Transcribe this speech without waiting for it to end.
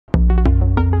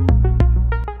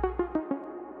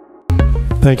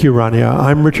Thank you, Rania.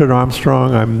 I'm Richard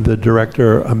Armstrong. I'm the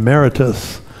Director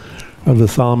Emeritus of the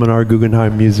Solomon R.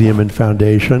 Guggenheim Museum and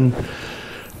Foundation.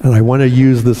 And I want to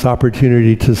use this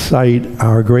opportunity to cite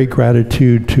our great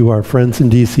gratitude to our friends in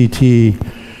DCT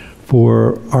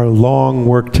for our long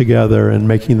work together in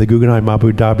making the Guggenheim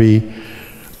Abu Dhabi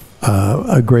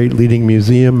a great leading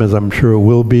museum, as I'm sure it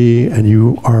will be, and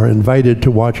you are invited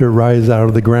to watch it rise out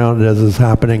of the ground as is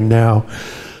happening now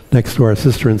next to our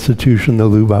sister institution, the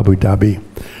Louvre Abu Dhabi.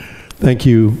 Thank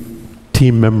you,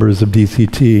 team members of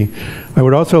DCT. I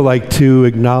would also like to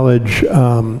acknowledge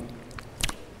the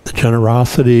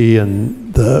generosity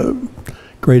and the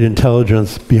great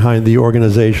intelligence behind the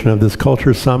organization of this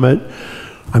Culture Summit.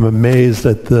 I'm amazed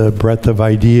at the breadth of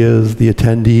ideas, the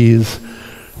attendees,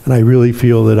 and I really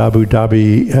feel that Abu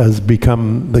Dhabi has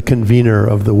become the convener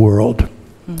of the world.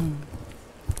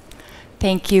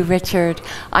 Thank you, Richard.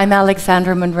 I'm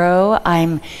Alexandra Monroe.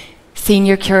 I'm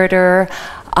Senior Curator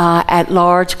at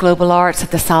Large Global Arts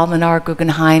at the Solomon R.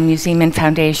 Guggenheim Museum and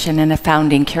Foundation and a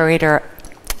founding curator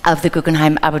of the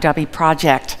Guggenheim Abu Dhabi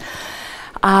project.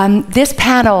 This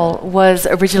panel was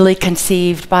originally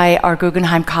conceived by our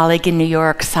Guggenheim colleague in New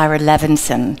York, Saira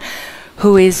Levinson,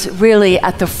 who is really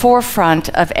at the forefront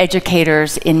of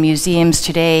educators in museums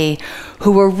today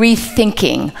who are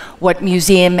rethinking what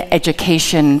museum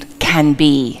education can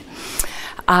be.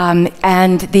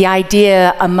 And the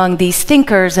idea among these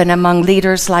thinkers and among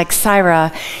leaders like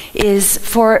Saira is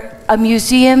for a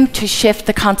museum to shift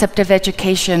the concept of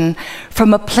education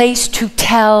from a place to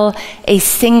tell a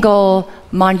single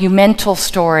monumental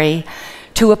story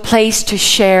to a place to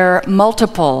share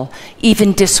multiple,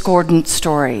 even discordant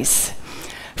stories.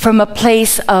 From a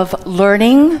place of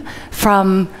learning,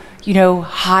 from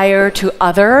higher to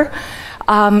other,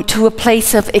 to a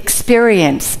place of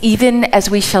experience, even as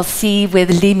we shall see with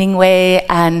Li Mingwei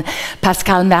and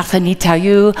Pascal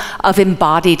Martini-Tayou, of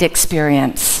embodied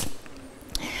experience.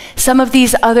 Some of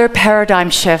these other paradigm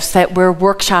shifts that we're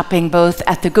workshopping both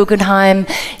at the Guggenheim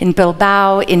in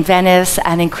Bilbao, in Venice,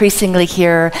 and increasingly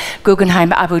here,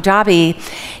 Guggenheim Abu Dhabi,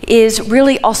 is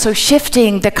really also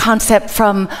shifting the concept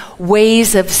from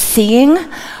ways of seeing,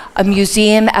 a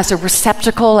museum as a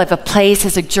receptacle of a place,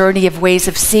 as a journey of ways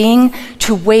of seeing,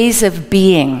 to ways of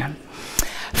being.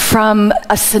 From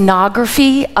a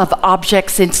scenography of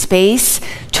objects in space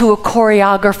to a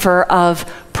choreographer of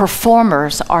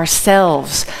performers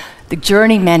ourselves, the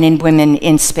journeymen and women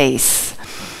in space.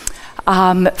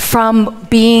 From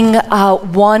being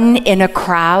one in a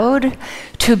crowd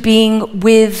to being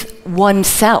with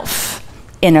oneself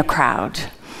in a crowd.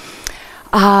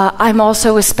 I'm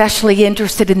also especially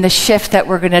interested in the shift that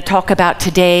we're going to talk about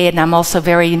today, and I'm also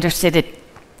very interested in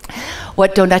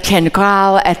what Donatien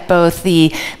Grau at both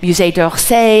the Musée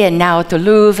d'Orsay and now at the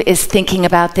Louvre is thinking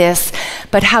about this,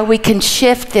 but how we can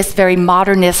shift this very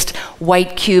modernist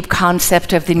white cube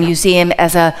concept of the museum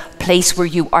as a place where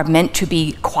you are meant to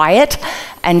be quiet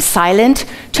and silent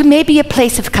to maybe a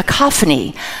place of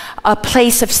cacophony, a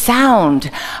place of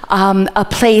sound, a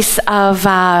place of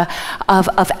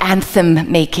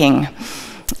anthem making.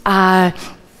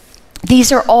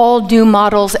 These are all new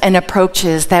models and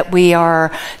approaches that we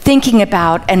are thinking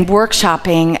about and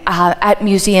workshopping at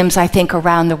museums, I think,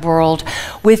 around the world,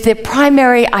 with the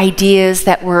primary ideas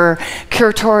that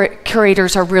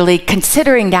curators are really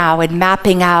considering now and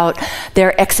mapping out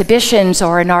their exhibitions,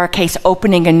 or in our case,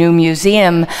 opening a new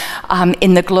museum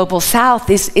in the Global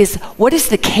South, is what is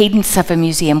the cadence of a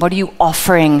museum? What are you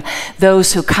offering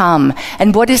those who come?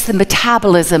 And what is the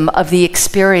metabolism of the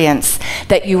experience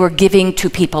that you are giving to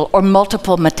people, or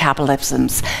multiple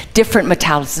metabolisms,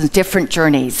 different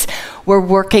journeys. We're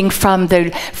working from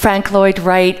the Frank Lloyd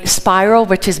Wright spiral,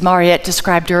 which, as Mariette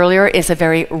described earlier, is a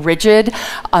very rigid,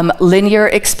 linear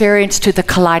experience, to the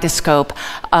kaleidoscope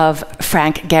of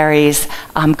Frank Gehry's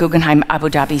Guggenheim Abu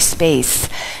Dhabi space.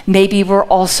 Maybe we're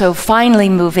also finally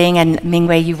moving, and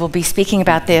Mingwei, you will be speaking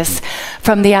about this,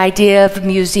 from the idea of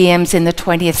museums in the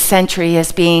 20th century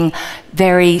as being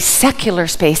very secular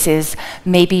spaces,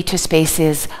 maybe to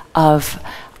spaces of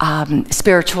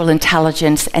spiritual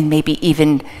intelligence and maybe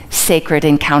even sacred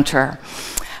encounter.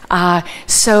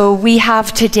 So we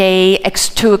have today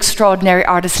two extraordinary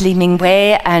artists, Li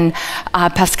Mingwei and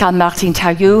Pascal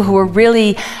Martini-Tayou, who are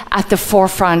really at the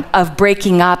forefront of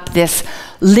breaking up this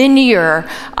linear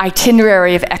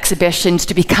itinerary of exhibitions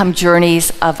to become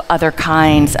journeys of other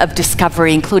kinds of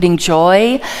discovery, including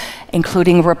joy,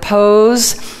 including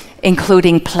repose,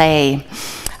 including play.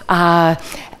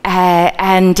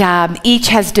 Each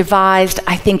has devised,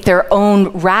 I think, their own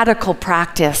radical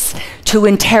practice to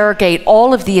interrogate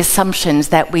all of the assumptions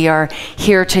that we are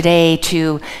here today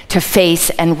to face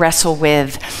and wrestle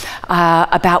with.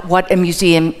 about what a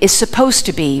museum is supposed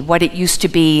to be, what it used to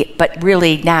be, but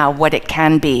really now what it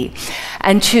can be.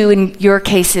 And two, in your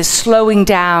cases, slowing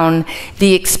down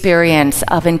the experience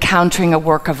of encountering a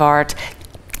work of art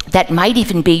that might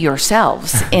even be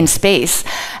yourselves in space,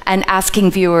 and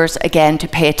asking viewers, again, to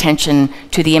pay attention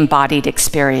to the embodied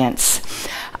experience.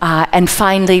 And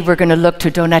finally, we're going to look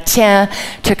to Donatien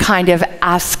to kind of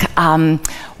ask,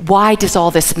 why does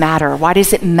all this matter? Why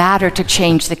does it matter to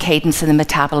change the cadence and the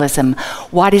metabolism?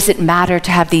 Why does it matter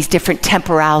to have these different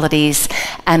temporalities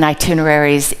and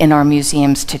itineraries in our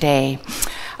museums today?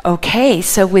 Okay,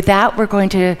 so with that, we're going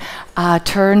to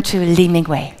turn to Li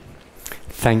Mingwei.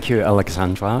 Thank you,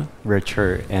 Alexandra,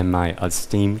 Richard, and my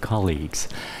esteemed colleagues.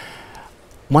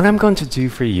 What I'm going to do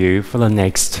for you for the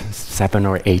next 7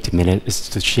 or 8 minutes is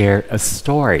to share a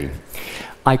story.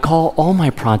 I call all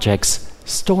my projects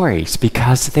stories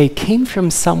because they came from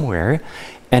somewhere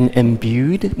and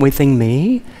imbued within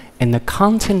me, and the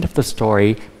content of the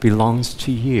story belongs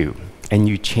to you, and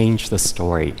you change the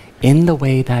story in the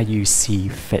way that you see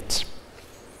fit.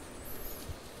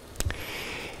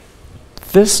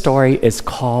 This story is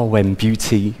called When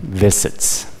Beauty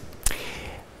Visits.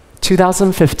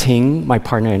 2015, my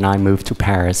partner and I moved to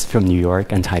Paris from New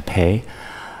York and Taipei.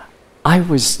 I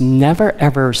was never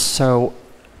ever so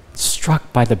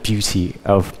struck by the beauty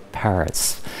of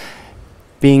Paris.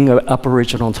 Being an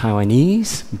Aboriginal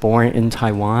Taiwanese, born in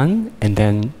Taiwan, and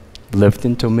then lived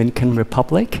in Dominican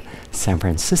Republic, San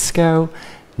Francisco,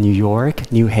 New York,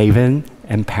 New Haven,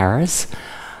 and Paris,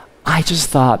 I just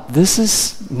thought this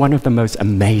is one of the most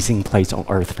amazing places on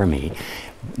earth for me.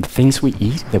 The things we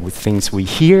eat, the things we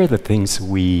hear, the things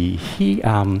we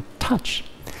touch.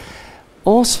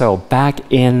 Also,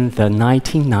 back in the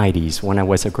 1990s, when I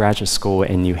was at graduate school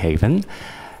in New Haven,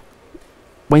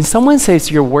 when someone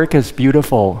says your work is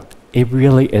beautiful, it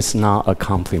really is not a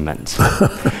compliment.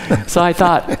 So I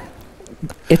thought,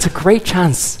 it's a great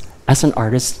chance as an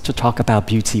artist to talk about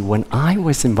beauty when I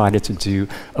was invited to do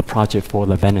a project for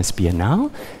the Venice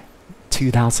Biennale,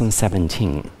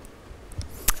 2017.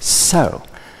 So,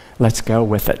 let's go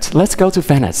with it. Let's go to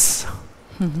Venice.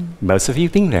 Most of you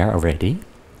have been there already.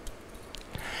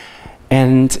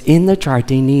 And in the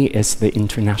Giardini is the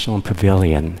International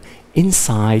Pavilion.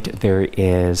 Inside there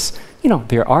is,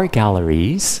 there are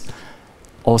galleries,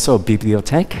 also a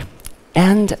bibliothèque,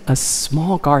 and a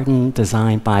small garden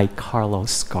designed by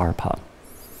Carlos Scarpa.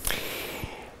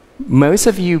 Most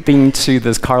of you been to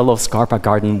this Carlos Scarpa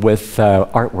garden with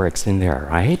artworks in there,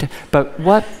 right? But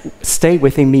what stayed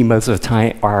within me most of the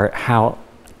time are how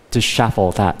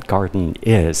disheveled that garden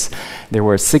is. There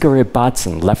were cigarette butts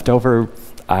and leftover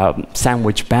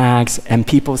sandwich bags, and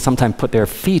people sometimes put their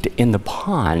feet in the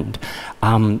pond,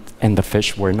 and the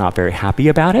fish were not very happy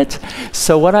about it.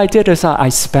 So what I did is I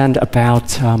spent about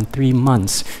 3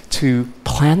 months to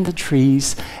plant the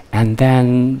trees and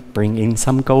then bring in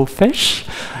some goldfish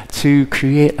to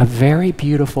create a very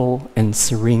beautiful and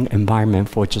serene environment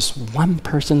for just one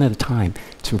person at a time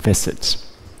to visit.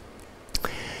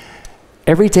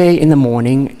 Every day in the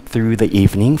morning through the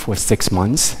evening for 6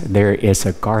 months, there is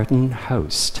a garden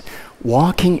host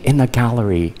walking in the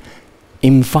gallery,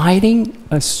 inviting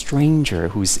a stranger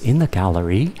who's in the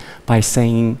gallery by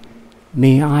saying,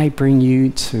 "May I bring you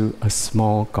to a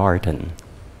small garden?"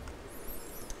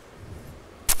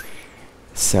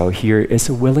 So here is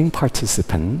a willing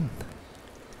participant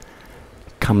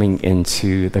coming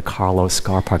into the Carlos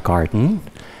Scarpa garden,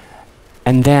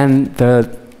 and then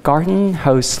the garden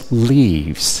host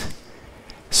leaves,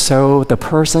 so the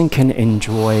person can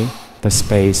enjoy the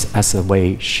space as the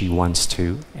way she wants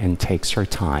to and takes her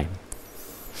time.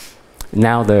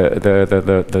 Now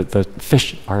the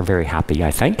fish are very happy, I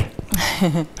think.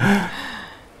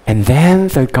 And then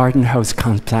the garden host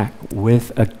comes back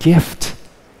with a gift.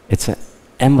 It's an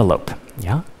envelope,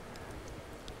 yeah?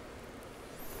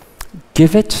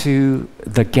 Give it to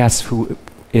the guest who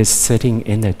is sitting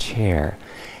in a chair.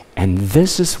 And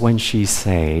this is when she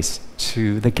says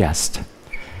to the guest,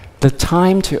 "The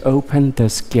time to open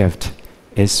this gift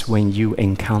is when you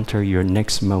encounter your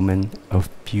next moment of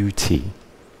beauty."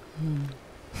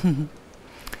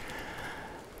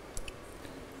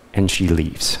 And she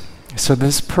leaves. So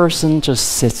this person just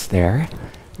sits there,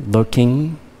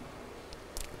 looking,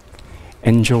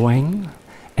 enjoying,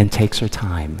 and takes her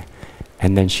time.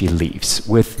 And then she leaves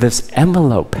with this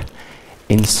envelope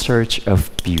in search of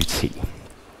beauty.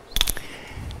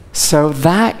 So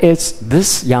that is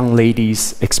this young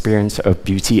lady's experience of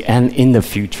beauty and in the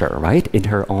future, right? In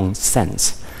her own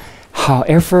sense.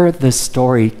 However, the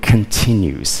story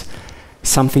continues.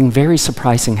 Something very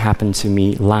surprising happened to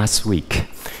me last week.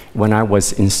 when I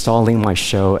was installing my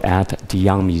show at the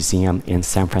Young Museum in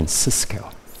San Francisco.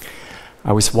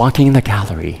 I was walking in the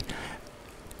gallery.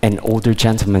 An older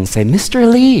gentleman said,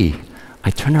 "Mr. Lee." I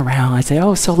turn around, I say,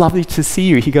 "Oh, so lovely to see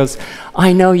you." He goes,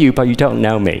 "I know you, but you don't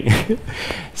know me."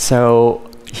 So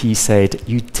he said,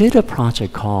 "You did a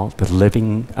project called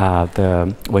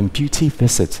When Beauty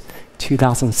Visits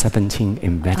 2017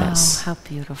 in Venice." Oh, how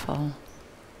beautiful.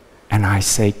 And I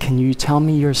say, "Can you tell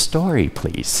me your story,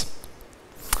 please?"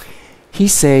 He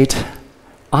said,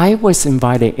 "I was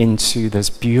invited into this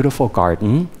beautiful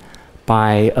garden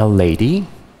by a lady.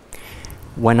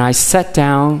 When I sat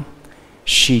down,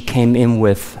 she came in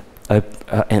with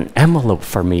an envelope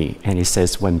for me, and it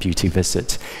says, 'When Beauty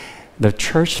Visits.' The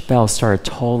church bell started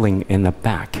tolling in the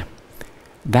back.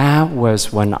 That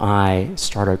was when I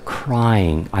started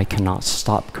crying. I cannot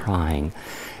stop crying.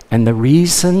 And the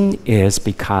reason is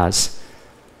because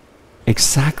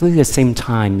exactly the same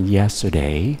time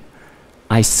yesterday,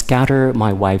 I scattered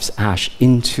my wife's ash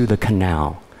into the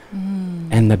canal,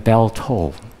 and the bell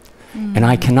tolled. And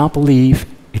I cannot believe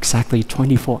exactly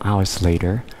 24 hours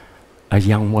later, a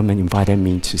young woman invited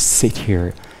me to sit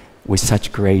here with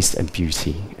such grace and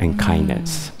beauty and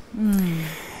kindness."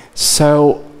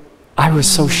 So I was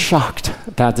so shocked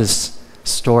that this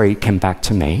story came back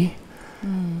to me.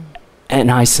 And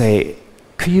I say,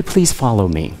 "Could you please follow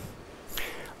me?"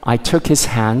 I took his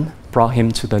hand, brought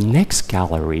him to the next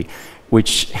gallery,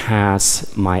 which has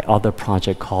my other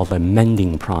project called the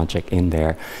Mending Project in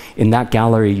there. In that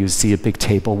gallery, you see a big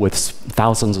table with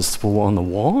thousands of spools on the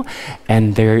wall,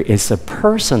 and there is a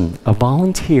person, a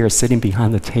volunteer sitting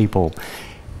behind the table,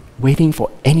 waiting for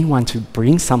anyone to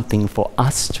bring something for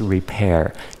us to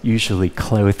repair, usually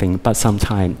clothing, but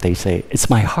sometimes they say, "It's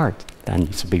my heart that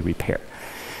needs to be repaired."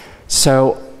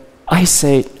 So I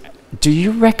say, "Do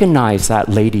you recognize that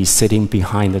lady sitting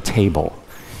behind the table?"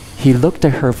 He looked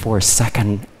at her for a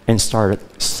second and started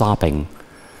sobbing.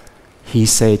 He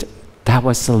said, "That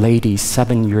was the lady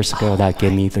 7 years ago that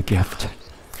gave me the gift."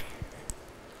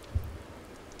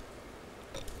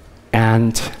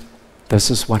 And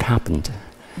this is what happened.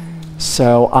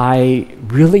 So I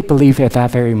really believe at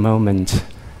that very moment,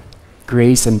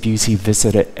 grace and beauty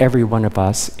visited every one of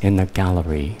us in the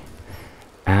gallery.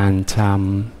 And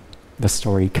the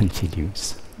story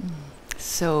continues.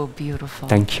 So beautiful.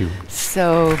 Thank you.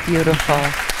 So beautiful.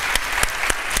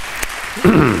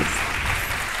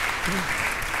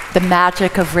 The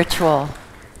magic of ritual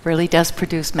really does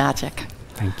produce magic.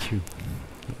 Thank you.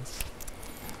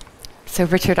 So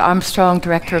Richard Armstrong,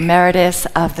 Director Emeritus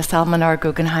of the Solomon R.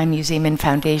 Guggenheim Museum and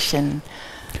Foundation.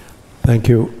 Thank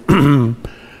you.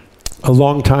 A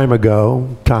long time ago,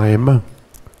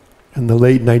 in the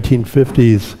late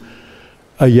 1950s,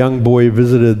 a young boy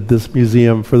visited this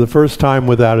museum for the first time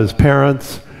without his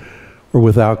parents or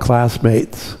without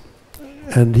classmates.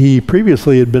 And he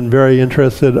previously had been very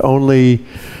interested only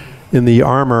in the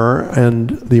armor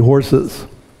and the horses.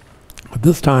 But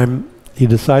this time, he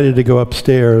decided to go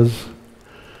upstairs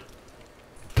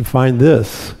to find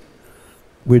this,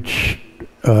 which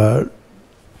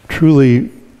truly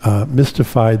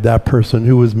mystified that person,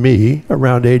 who was me,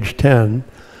 around age 10.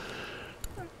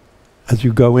 As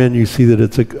you go in, you see that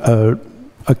it's a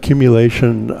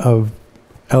accumulation of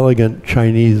elegant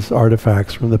Chinese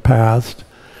artifacts from the past.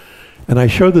 And I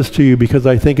show this to you because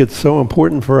I think it's so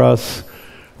important for us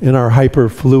in our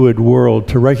hyper-fluid world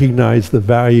to recognize the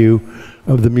value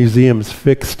of the museum's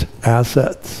fixed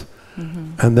assets.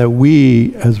 And that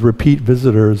we, as repeat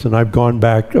visitors, and I've gone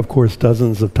back, of course,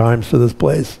 dozens of times to this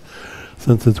place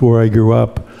since it's where I grew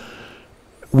up,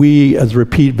 we, as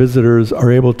repeat visitors,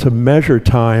 are able to measure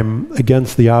time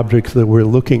against the objects that we're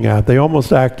looking at. They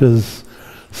almost act as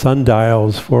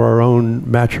sundials for our own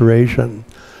maturation.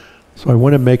 So I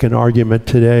want to make an argument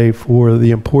today for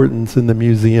the importance in the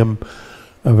museum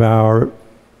of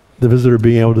the visitor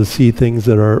being able to see things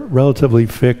that are relatively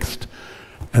fixed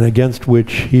and against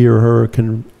which he or her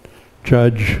can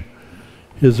judge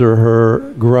his or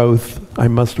her growth. I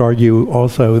must argue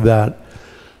also that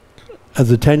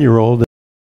as a 10-year-old,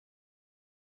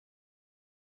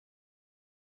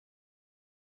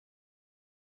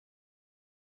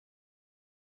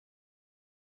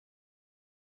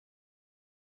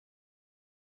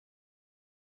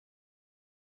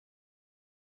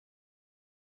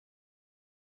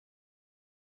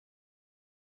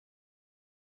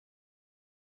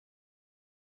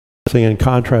 in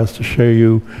contrast, to show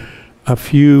you a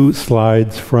few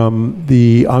slides from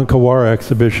the Ankawara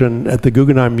exhibition at the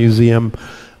Guggenheim Museum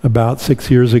about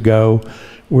 6 years ago,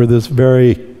 where this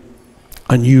very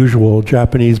unusual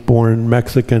Japanese-born,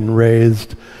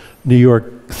 Mexican-raised, New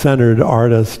York-centered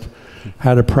artist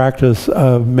had a practice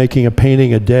of making a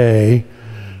painting a day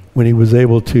when he was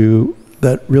able to,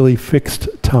 that really fixed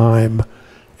time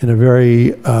in a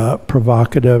very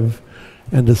provocative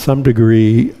and to some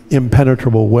degree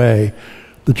impenetrable way.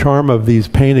 The charm of these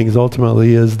paintings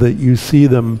ultimately is that you see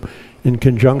them in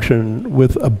conjunction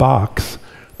with a box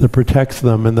that protects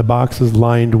them, and the box is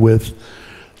lined with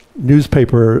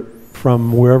newspaper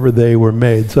from wherever they were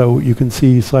made. So you can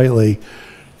see slightly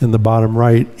in the bottom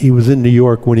right, he was in New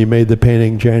York when he made the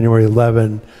painting January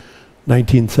 11,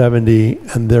 1970,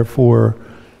 and therefore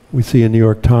we see a New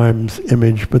York Times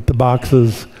image, but the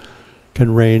boxes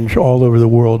can range all over the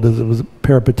world as it was a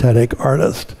peripatetic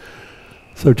artist.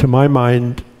 So to my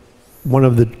mind, one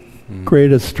of the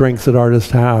greatest strengths that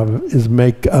artists have is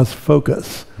make us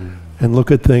focus and look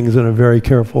at things in a very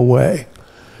careful way.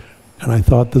 And I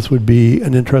thought this would be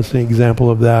an interesting example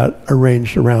of that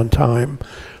arranged around time.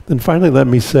 Then finally, let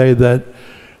me say that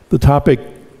the topic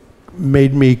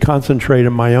made me concentrate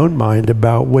in my own mind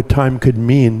about what time could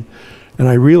mean. And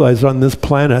I realized on this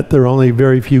planet, there are only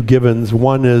very few givens.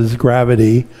 One is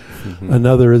gravity,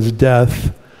 another is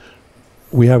death.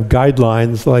 We have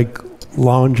guidelines like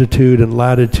longitude and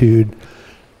latitude.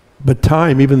 But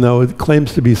time, even though it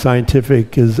claims to be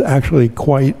scientific, is actually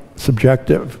quite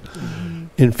subjective,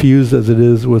 infused as it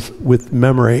is with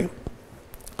memory.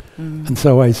 And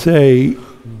so I say,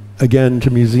 again,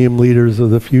 to museum leaders of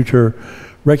the future,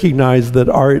 recognize that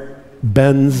art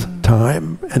bends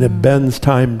time, and it bends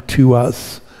time to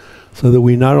us, so that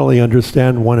we not only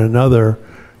understand one another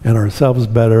and ourselves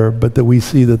better, but that we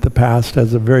see that the past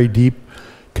has a very deep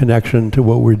connection to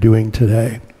what we're doing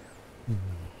today.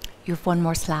 You have one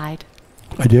more slide.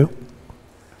 I do?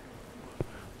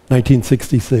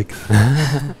 1966.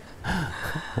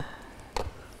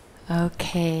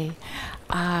 Okay.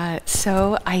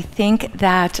 So I think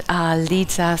that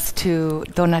leads us to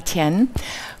Donatien,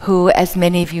 who, as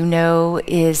many of you know,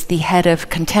 is the head of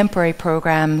contemporary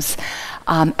programs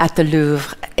at the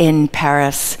Louvre in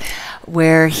Paris,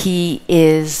 where he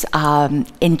is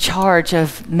in charge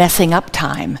of messing up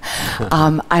time.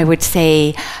 I would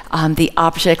say the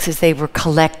objects as they were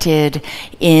collected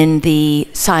in the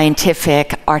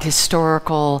scientific, art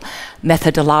historical,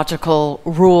 methodological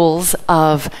rules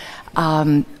of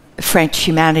French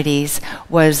humanities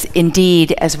was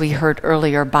indeed, as we heard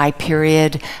earlier, by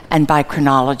period and by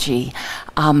chronology,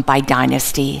 by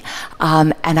dynasty.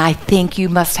 And I think you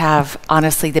must have,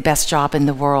 honestly, the best job in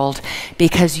the world,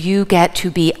 because you get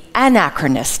to be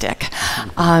anachronistic.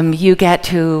 You get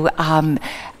to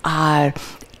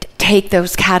take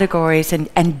those categories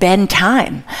and bend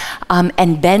time,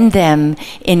 and bend them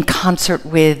in concert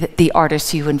with the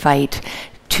artists you invite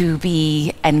to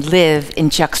be and live in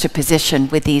juxtaposition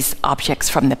with these objects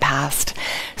from the past.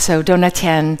 So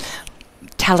Donatien,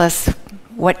 tell us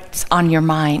what's on your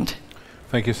mind.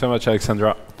 Thank you so much,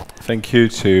 Alexandra. Thank you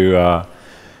to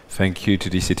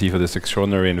DCT for this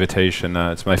extraordinary invitation.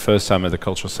 It's my first time at the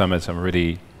Cultural Summit. I'm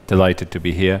really delighted to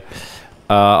be here.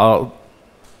 I'm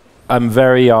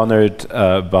very honored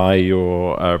by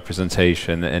your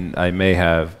presentation, and I may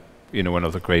have one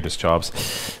of the greatest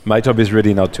jobs. My job is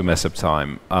really not to mess up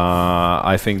time.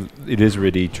 I think it is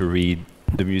really to read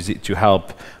the music, to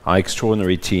help our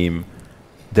extraordinary team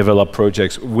develop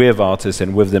projects with artists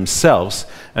and with themselves,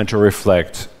 and to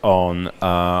reflect on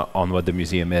what the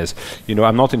museum is.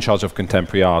 I'm not in charge of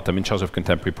contemporary art, I'm in charge of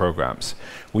contemporary programs,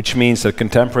 which means that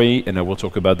contemporary, and I will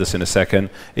talk about this in a second,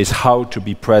 is how to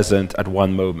be present at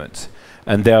one moment,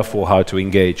 and therefore how to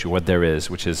engage what there is,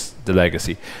 which is the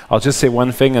legacy. I'll just say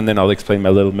one thing, and then I'll explain my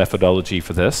little methodology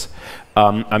for this.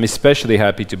 I'm especially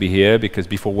happy to be here because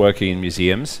before working in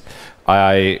museums,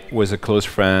 I was a close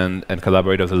friend and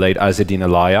collaborator of the late Azzedine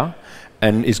Alaya,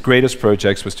 and his greatest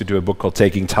projects was to do a book called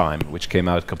Taking Time, which came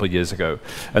out a couple of years ago.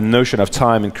 And the notion of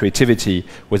time and creativity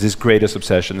was his greatest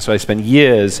obsession. So I spent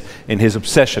years in his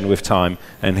obsession with time,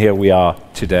 and here we are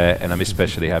today, and I'm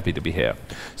especially happy to be here.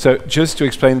 So just to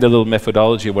explain the little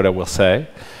methodology of what I will say,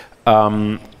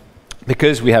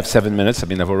 because we have 7 minutes,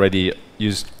 I've already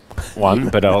used one,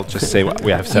 but I'll just say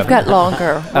we have 7. You've got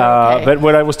longer. Okay.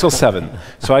 But I was still 7.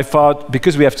 So I thought,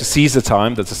 because we have to seize the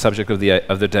time, that's the subject of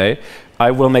the day, I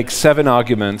will make 7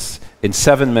 arguments in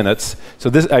 7 minutes. So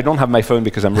this, I don't have my phone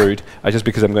because I'm rude, just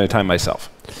because I'm going to time myself.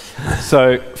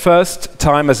 So first,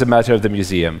 time as a matter of the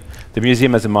museum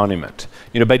as a monument.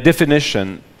 By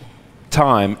definition,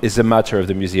 time is a matter of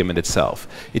the museum in itself.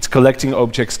 It's collecting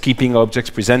objects, keeping objects,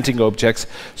 presenting objects.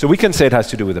 So we can say it has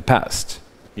to do with the past.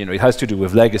 It has to do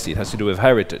with legacy, it has to do with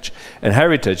heritage. And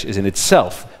heritage is in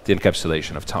itself the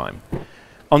encapsulation of time.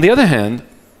 On the other hand,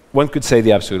 one could say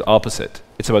the absolute opposite.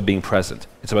 It's about being present.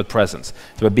 It's about presence.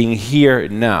 It's about being here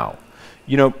now.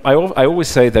 You know, I always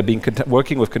say that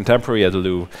working with contemporary at the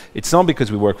Louvre, it's not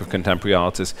because we work with contemporary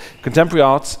artists. Contemporary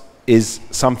arts is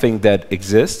something that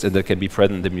exists and that can be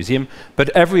present in the museum, but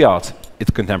every art is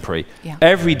contemporary. Yeah.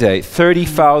 Every day,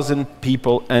 30,000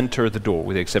 people enter the door,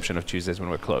 with the exception of Tuesdays when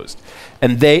we're closed.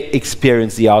 And they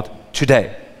experience the art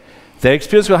today. Their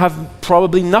experience will have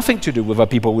probably nothing to do with what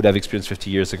people would have experienced 50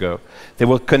 years ago. They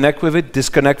will connect with it,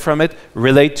 disconnect from it,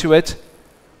 relate to it,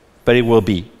 but it will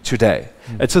be today.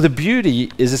 And so the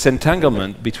beauty is this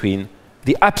entanglement between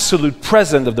the absolute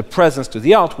present of the presence to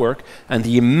the artwork and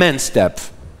the immense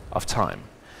depth of time.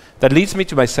 That leads me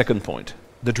to my second point,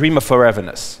 the dream of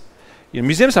foreverness. You know,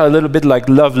 museums are a little bit like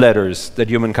love letters that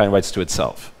humankind writes to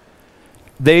itself.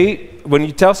 When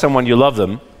you tell someone you love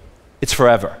them, it's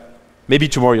forever. Maybe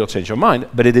tomorrow you'll change your mind,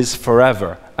 but it is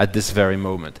forever at this very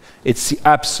moment. It's the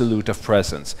absolute of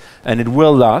presence. And it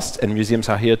will last, and museums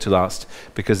are here to last,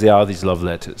 because they are these love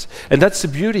letters. And that's the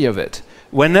beauty of it.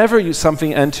 Whenever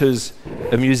something enters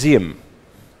a museum,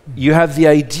 you have the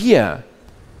idea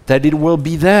that it will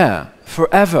be there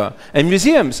forever. And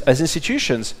museums, as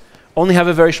institutions, only have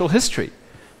a very short history.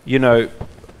 You know,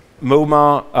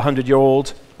 MoMA,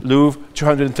 100-year-old, Louvre,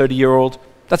 230-year-old,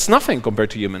 that's nothing compared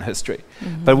to human history.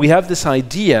 But we have this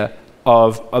idea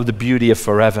of the beauty of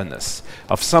foreverness,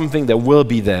 of something that will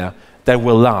be there, that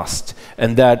will last,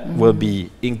 and that will be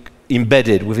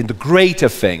embedded within the greater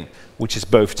thing, which is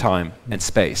both time and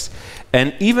space.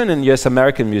 And even in US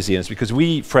American museums, because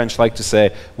we French like to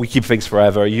say, we keep things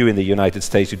forever, you in the United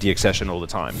States, you deaccession all the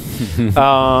time.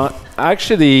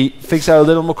 Actually, things are a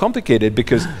little more complicated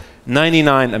because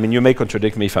 99, I mean, you may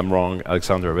contradict me if I'm wrong,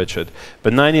 Alexander or Richard,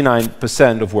 but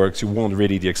 99% of works you won't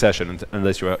really deaccession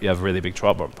unless you have really big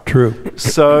trouble. True.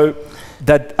 So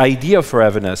that idea of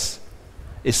foreverness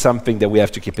is something that we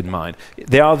have to keep in mind.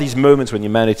 There are these moments when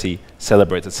humanity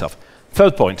celebrates itself.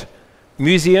 Third point,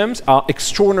 museums are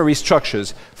extraordinary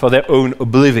structures for their own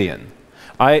oblivion.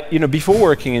 Before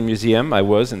working in museum, I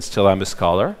was and still am a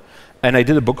scholar, and I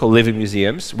did a book called Living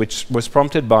Museums, which was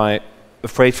prompted by a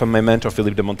phrase from my mentor,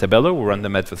 Philippe de Montebello, who ran the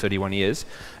Met for 31 years.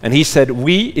 And he said,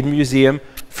 we in museum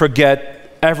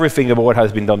forget everything about what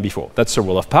has been done before. That's the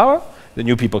role of power. The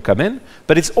new people come in.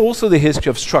 But it's also the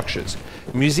history of structures.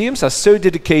 Museums are so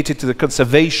dedicated to the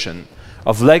conservation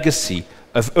of legacy,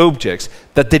 of objects,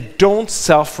 that they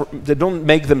don't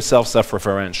make themselves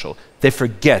self-referential. They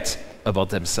forget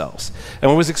about themselves. And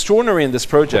what was extraordinary in this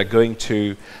project, going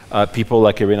to people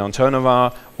like Irina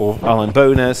Antonova, or Alan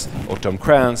Bonas, or Tom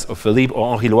Krantz, or Philippe,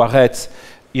 or Henri Loiret,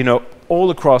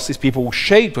 all across these people who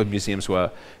shaped what museums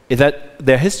were, is that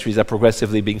their histories are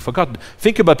progressively being forgotten.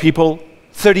 Think about people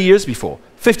 30 years before,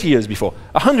 50 years before,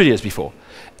 100 years before.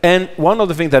 And one of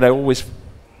the things that I always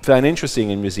find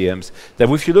interesting in museums, that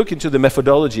if you look into the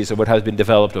methodologies of what has been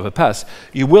developed over the past,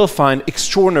 you will find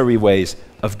extraordinary ways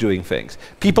of doing things.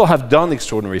 People have done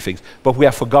extraordinary things, but we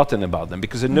have forgotten about them,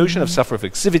 because the notion of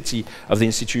self-reflexivity of the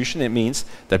institution, it means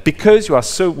that because we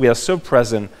are so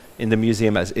present in the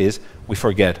museum as is, we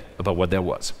forget about what there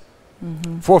was.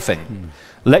 Fourth thing,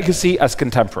 legacy as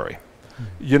contemporary.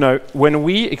 When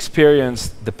we experience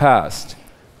the past,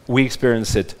 we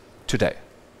experience it today.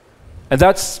 And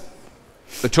that's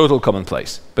a total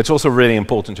commonplace, but it's also really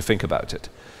important to think about it.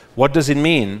 What does it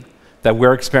mean that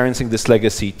we're experiencing this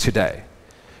legacy today?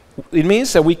 It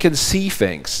means that we can see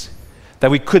things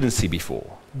that we couldn't see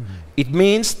before. It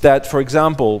means that, for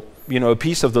example, a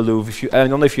piece of the Louvre, I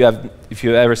don't know if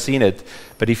you've ever seen it,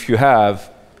 but if you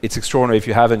have, it's extraordinary. If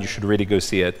you haven't, you should really go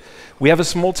see it. We have a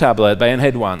small tablet by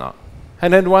Enheduanna.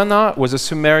 Enheduanna was a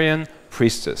Sumerian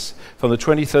priestess from the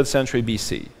 23rd century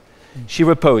BC. She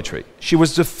wrote poetry. She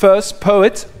was the first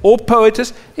poet or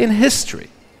poetess in history.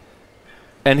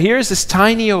 And here is this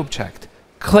tiny object,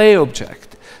 clay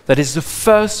object, that is the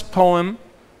first poem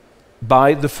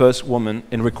by the first woman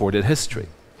in recorded history.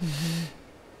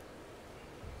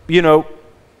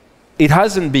 It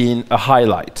hasn't been a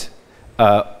highlight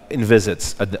in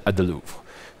visits at the Louvre.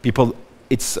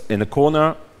 It's in a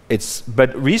corner.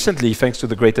 But recently, thanks to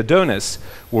the great Adonis,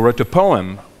 who wrote a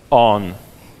poem on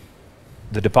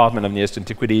the Department of Nearest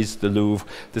Antiquities, the Louvre,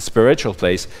 the spiritual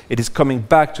place, it is coming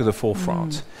back to the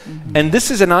forefront. And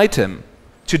this is an item,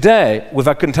 today, with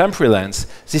our contemporary lens,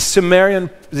 this Sumerian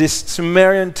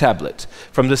tablet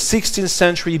from the 16th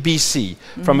century BC,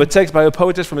 from a text by a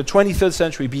poetess from the 23rd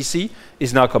century BC,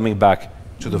 is now coming back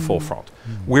to the forefront.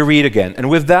 We read again. And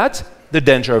with that, the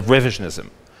danger of revisionism.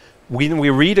 When we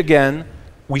read again,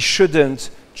 we shouldn't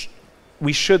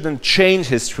change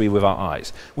history with our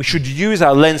eyes. We should use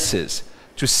our lenses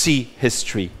to see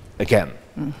history again.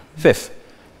 Fifth,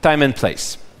 time and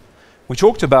place. We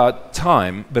talked about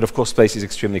time, but of course place is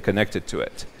extremely connected to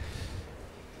it.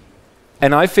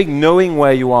 And I think knowing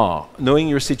where you are, knowing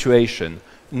your situation,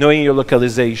 knowing your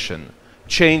localization,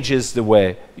 changes the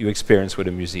way you experience what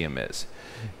a museum is.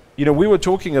 You know, we were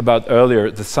talking about earlier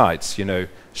the sites, you know,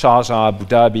 Sharjah, Abu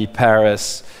Dhabi,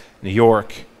 Paris, New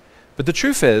York. But the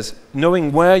truth is,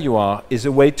 knowing where you are is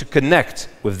a way to connect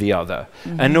with the other.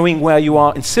 And knowing where you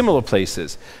are in similar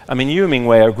places. I mean, you,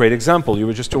 Mingwei, are a great example. You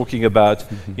were just talking about,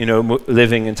 you know,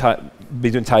 living in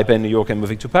between Taipei and New York and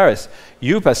moving to Paris.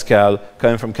 You, Pascal,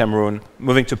 coming from Cameroon,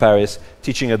 moving to Paris,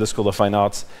 teaching at the School of Fine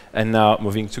Arts, and now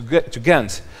moving to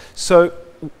Ghent. So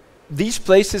these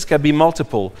places can be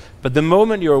multiple, but the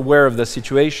moment you're aware of the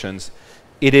situations,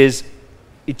 it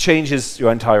changes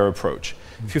your entire approach.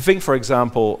 If you think, for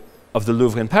example, of the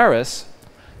Louvre in Paris,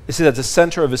 this is at the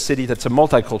center of a city that's a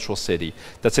multicultural city,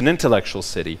 that's an intellectual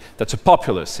city, that's a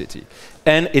popular city,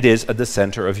 and it is at the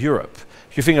center of Europe.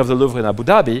 If you think of the Louvre in Abu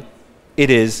Dhabi, it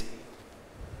is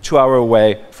 2 hours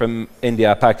away from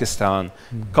India, Pakistan,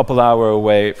 a couple hours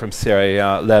away from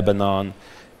Syria, Lebanon,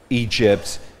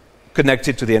 Egypt,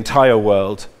 connected to the entire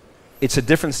world. It's a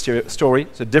different story,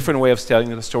 it's a different way of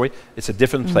telling the story, it's a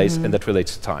different place, and that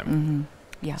relates to time.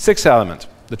 Yeah. Sixth element,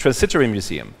 the transitory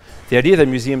museum. The idea that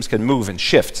museums can move and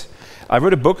shift. I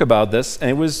wrote a book about this,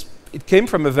 and it came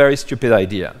from a very stupid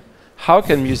idea. How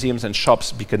can museums and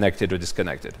shops be connected or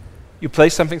disconnected? You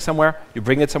place something somewhere, you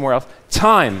bring it somewhere else.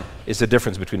 Time is the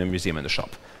difference between a museum and a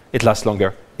shop. It lasts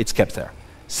longer, it's kept there.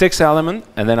 Sixth element,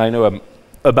 and then I know I'm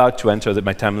about to enter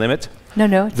my time limit.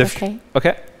 No, it's okay.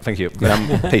 Okay, thank you. But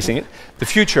I'm pacing it. The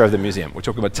future of the museum. We're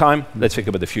talking about time, let's think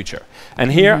about the future.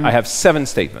 And here I have 7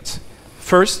 statements.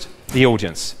 First, the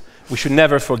audience. We should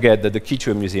never forget that the key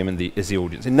to a museum is the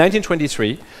audience. In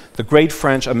 1923, the great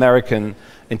French-American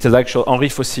intellectual Henri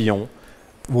Faucillon,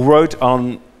 who wrote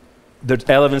on the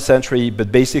 11th century,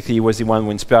 but basically was the one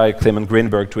who inspired Clement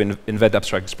Greenberg to invent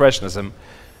abstract expressionism,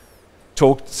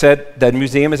 said that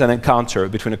museum is an encounter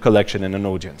between a collection and an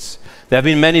audience. There have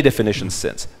been many definitions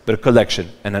since, but a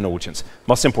collection and an audience.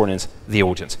 Most important is the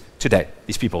audience, today,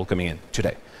 these people coming in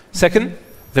today. Second,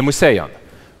 the museum.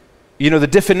 You know, the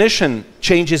definition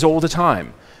changes all the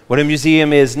time. What a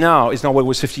museum is now is not what it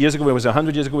was 50 years ago, what it was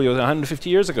 100 years ago, what it was 150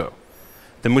 years ago.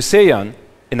 The museum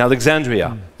in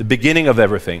Alexandria, the beginning of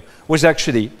everything, was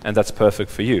actually, and that's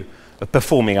perfect for you, a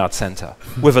performing arts center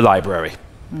with a library.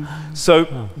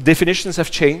 So definitions have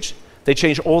changed. They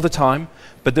change all the time,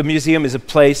 but the museum is a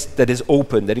place that is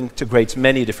open, that integrates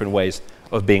many different ways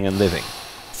of being and living.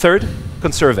 Third,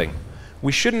 conserving.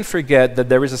 We shouldn't forget that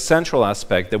there is a central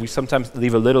aspect that we sometimes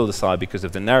leave a little aside because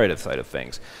of the narrative side of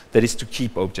things, that is to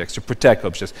keep objects, to protect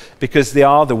objects, because they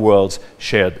are the world's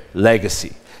shared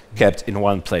legacy, kept in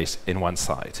one place, in one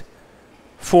site.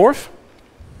 Fourth,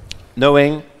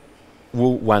 knowing who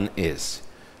one is.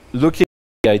 Looking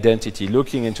at the identity,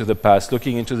 looking into the past,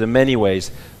 looking into the many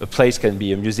ways a place can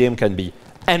be, a museum can be,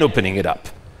 and opening it up.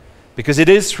 Because it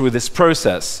is through this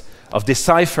process of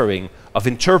deciphering, of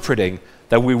interpreting,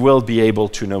 that we will be able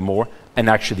to know more and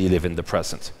actually live in the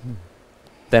present.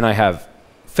 Then I have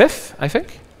fifth, I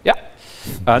think? Yeah.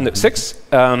 No,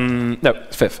 sixth? No,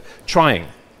 fifth. Trying,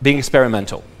 being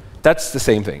experimental. That's the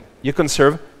same thing. You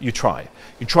conserve, you try.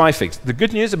 You try things. The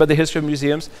good news about the history of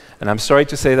museums, and I'm sorry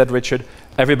to say that, Richard,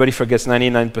 everybody forgets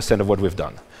 99% of what we've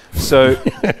done. So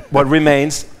what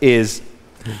remains is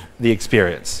the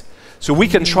experience. So we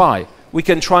can try. We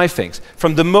can try things.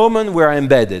 From the moment we're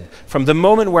embedded, from the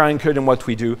moment we're anchored in what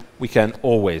we do, we can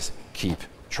always keep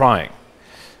trying.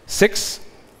 6,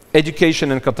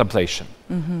 education and contemplation.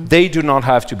 They do not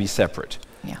have to be separate.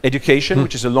 Yeah. Education,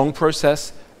 which is a long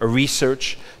process, a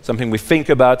research, something we think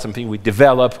about, something we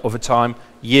develop over time,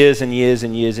 years and years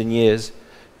and years and years,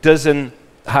 doesn't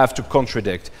have to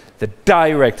contradict the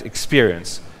direct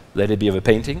experience. Let it be of a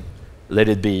painting, let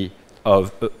it be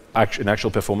of an actual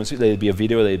performance, let it be a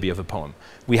video, let it be of a poem.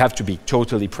 We have to be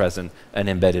totally present and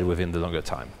embedded within the longer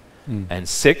time. And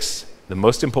 6, the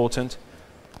most important,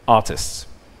 artists.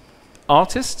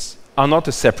 Artists are not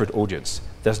a separate audience.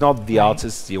 There's not the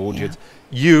artists, the audience.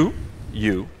 Yeah.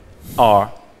 You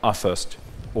are our first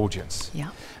audience. Yeah.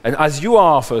 And as you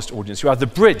are our first audience, you are the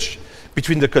bridge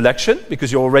between the collection,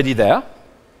 because you're already there,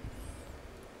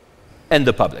 and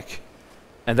the public.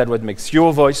 And that's what makes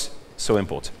your voice so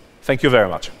important. Thank you very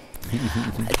much.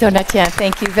 Donatien,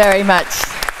 thank you very much.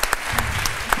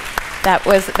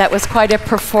 That was quite a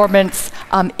performance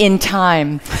in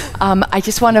time. I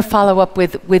just want to follow up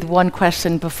with one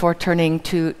question before turning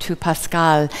to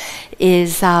Pascal.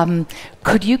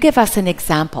 Could you give us an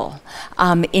example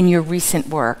in your recent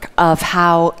work of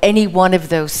how any one of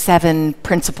those 7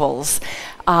 principles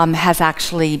has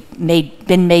actually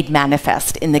been made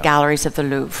manifest in the galleries of the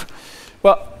Louvre?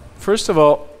 Well, first of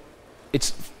all,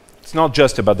 It's not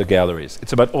just about the galleries.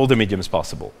 It's about all the mediums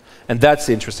possible. And that's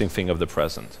the interesting thing of the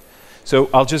present. So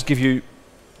I'll just give you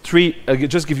three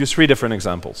different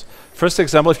examples. First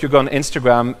example, if you go on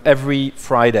Instagram, every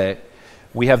Friday,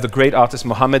 we have the great artist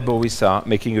Mohamed Bouissa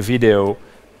making a video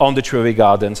on the Tuileries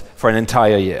Gardens for an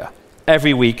entire year.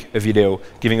 Every week, a video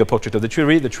giving a portrait of the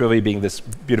Tuileries being this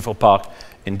beautiful park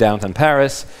in downtown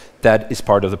Paris that is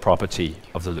part of the property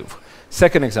of the Louvre.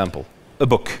 Second example, a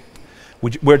book.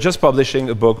 We're just publishing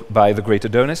a book by the great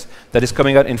Adonis that is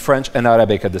coming out in French and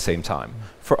Arabic at the same time.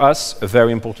 For us, a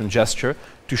very important gesture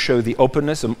to show the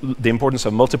openness, the importance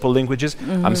of multiple languages.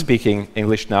 I'm speaking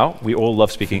English now. We all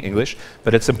love speaking English,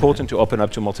 but it's important to open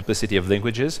up to multiplicity of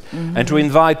languages and to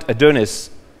invite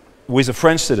Adonis, who is a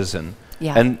French citizen,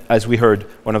 and as we heard,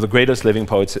 one of the greatest living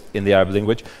poets in the Arab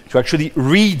language, to actually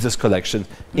read this collection,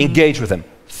 engage with them.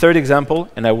 Third example,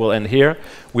 and I will end here,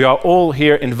 we are all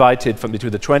here invited from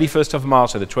between the 21st of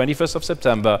March and the 21st of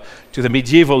September to the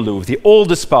medieval Louvre, the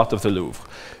oldest part of the Louvre.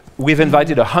 We've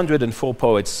invited 104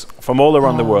 poets from all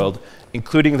around the world,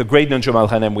 including the great Nunjum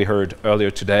Al-Ghanem we heard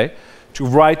earlier today, to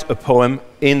write a poem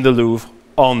in the Louvre,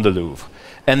 on the Louvre.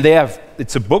 And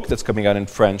it's a book that's coming out in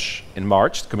French in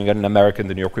March, it's coming out in American,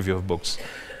 the New York Review of Books,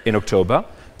 in October.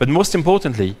 But most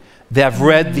importantly, they have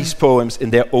read these poems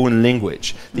in their own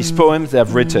language. These poems they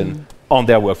have written on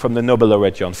their work, from the Nobel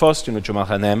laureate Jan Vos to Nujum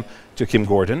Al-Ghanem to Kim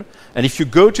Gordon. And if you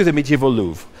go to the medieval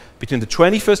Louvre, between the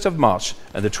 21st of March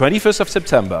and the 21st of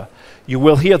September, you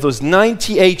will hear those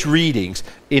 98 readings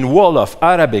in Wolof,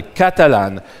 Arabic,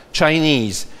 Catalan,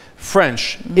 Chinese,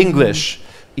 French, English,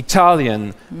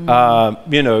 Italian,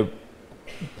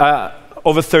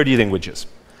 over 30 languages.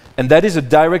 And that is a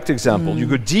direct example. You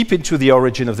go deep into the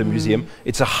origin of the museum.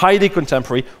 It's a highly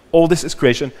contemporary, all this is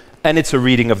creation, and it's a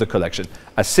reading of the collection.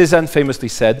 As Cézanne famously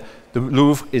said, the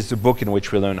Louvre is the book in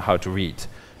which we learn how to read.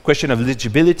 Question of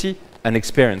legibility and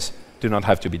experience do not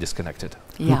have to be disconnected.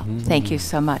 Yeah, thank you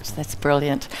so much. That's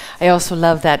brilliant. I also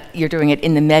love that you're doing it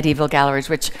in the medieval galleries,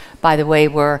 which, by the way,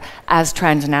 were as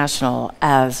transnational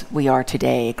as we are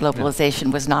today.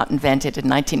 Globalization was not invented in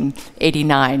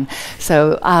 1989.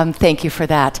 So thank you for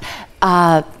that.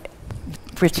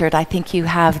 Richard, I think you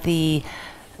have the...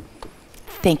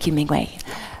 Thank you, Mingwei.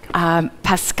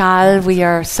 Pascal, we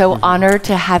are so honored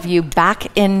to have you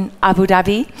back in Abu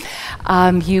Dhabi.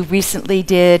 You recently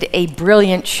did a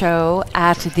brilliant show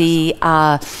at the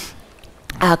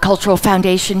Cultural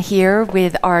Foundation here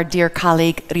with our dear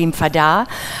colleague Rim Fada.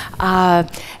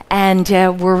 And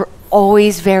we're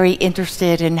always very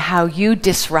interested in how you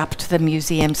disrupt the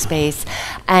museum space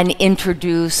and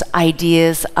introduce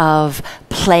ideas of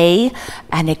play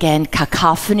and, again,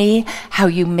 cacophony, how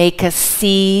you make us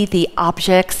see the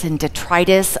objects and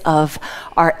detritus of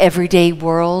our everyday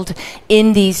world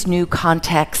in these new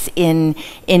contexts, in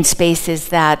spaces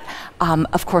that,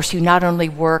 of course, you not only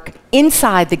work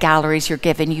inside the galleries you're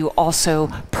given, you also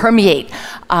permeate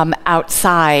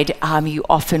outside. You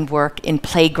often work in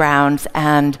playgrounds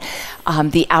and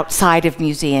the outside of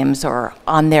museums or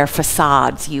on their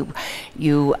facades. You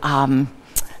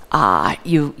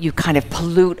kind of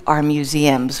pollute our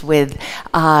museums with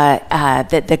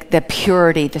the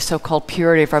purity, the so-called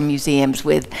purity of our museums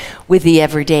with the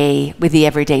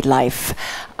everyday life.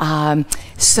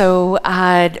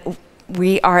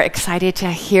 We are excited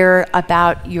to hear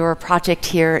about your project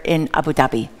here in Abu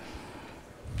Dhabi.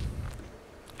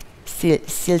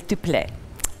 S'il te plaît.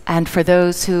 And for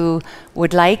those who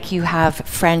would like, you have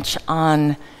French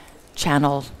on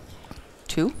channel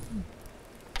 2.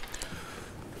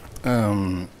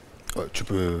 Tu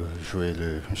peux jouer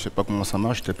le... Je ne sais pas comment ça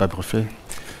marche, je n'étais pas préfet.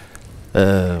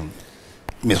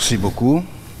 Merci beaucoup.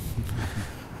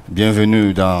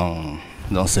 Bienvenue dans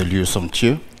ces lieux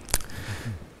somptueux.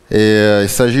 Et il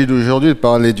s'agit d'aujourd'hui de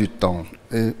parler du temps.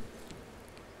 Et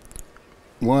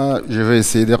moi, je vais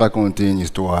essayer de raconter une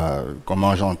histoire,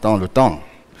 comment j'entends le temps.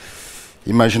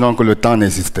 Imaginons que le temps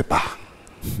n'existait pas.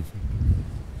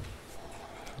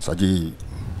 C'est-à-dire,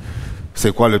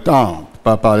 c'est quoi le temps?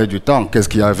 Pas parler du temps. Qu'est-ce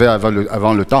qu'il y avait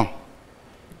avant le temps?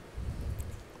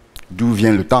 D'où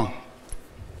vient le temps?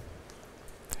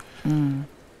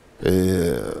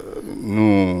 Et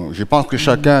je pense que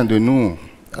chacun de nous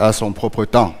a son propre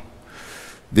temps.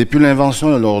 Depuis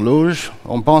l'invention de l'horloge,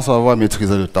 on pense avoir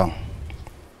maîtrisé le temps.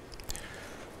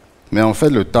 Mais en fait,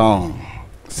 le temps,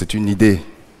 c'est une idée.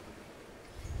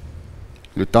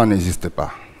 Le temps n'existe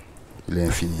pas. Il est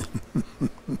infini.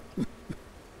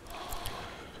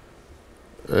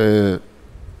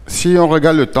 Si on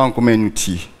regarde le temps comme un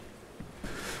outil,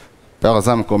 par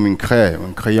exemple comme une craie,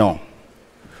 un crayon,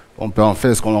 on peut en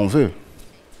faire ce qu'on en veut.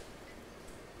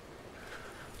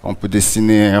 On peut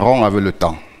dessiner un rond avec le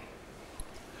temps.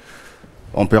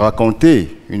 On peut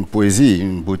raconter une poésie,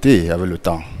 une beauté avec le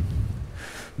temps.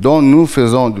 Donc nous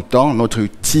faisons du temps notre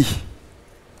outil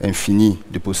infini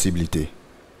de possibilités.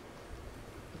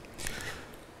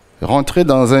 Rentrer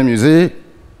dans un musée,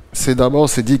 c'est d'abord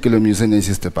se dire que le musée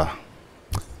n'existe pas.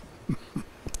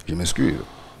 Je m'excuse.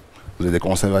 Vous êtes des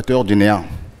conservateurs du néant.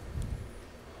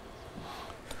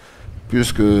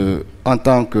 Puisque, en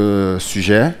tant que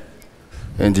sujet,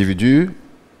 individu,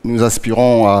 nous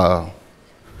aspirons à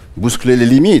bousculer les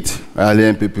limites, à aller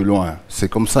un peu plus loin. C'est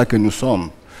comme ça que nous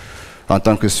sommes en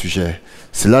tant que sujet.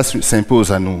 Cela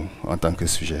s'impose à nous en tant que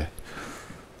sujet.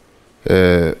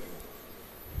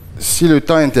 Si le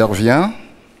temps intervient,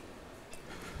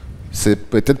 c'est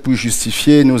peut-être pour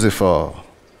justifier nos efforts.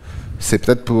 C'est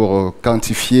peut-être pour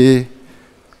quantifier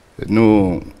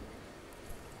nos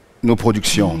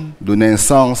productions, donner un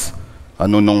sens à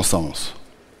nos non-sens.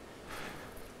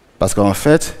 Parce qu'en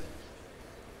fait,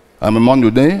 à un moment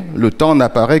donné, le temps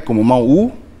n'apparaît qu'au moment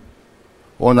où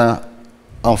on a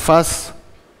en face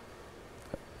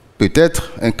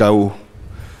peut-être un chaos.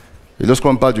 Et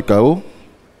lorsqu'on parle du chaos,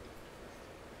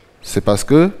 c'est parce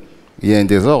qu'il y a un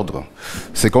désordre.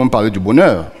 C'est comme parler du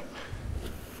bonheur.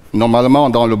 Normalement,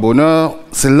 dans le bonheur,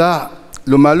 c'est là,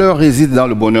 le malheur réside dans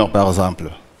le bonheur, par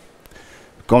exemple.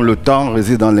 Comme le temps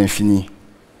réside dans l'infini.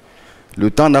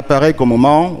 Le temps n'apparaît qu'au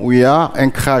moment où il y a un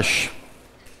crash,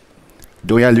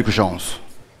 où il y a l'urgence.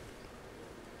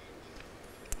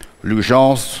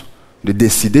 L'urgence de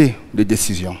décider, de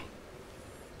décision.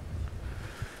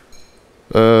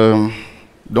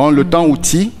 Dans le temps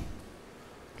outil,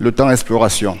 le temps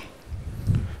exploration.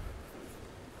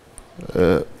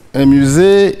 Un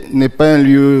musée n'est pas un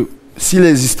lieu, s'il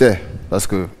existait, parce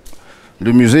que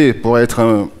le musée pourrait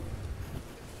être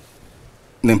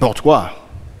n'importe quoi,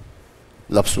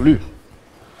 l'absolu.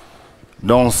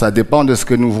 Donc ça dépend de ce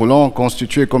que nous voulons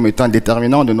constituer comme étant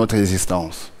déterminant de notre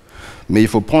existence. Mais il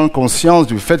faut prendre conscience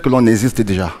du fait que l'on existe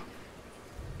déjà.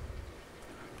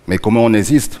 Mais comment on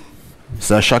existe?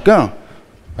 C'est à chacun,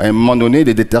 à un moment donné,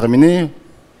 de déterminer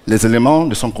les éléments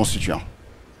de son constituant.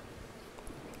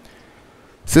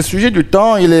 Ce sujet du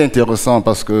temps, il est intéressant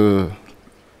parce que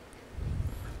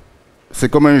c'est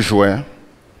comme un jouet,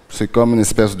 c'est comme une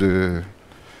espèce de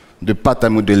pâte à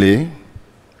modeler.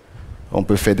 On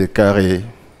peut faire des carrés,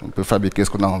 on peut fabriquer ce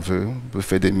qu'on en veut, on peut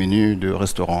faire des menus de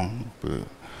restaurants, on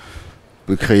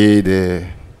peut créer des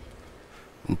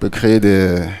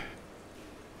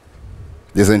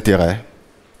intérêts.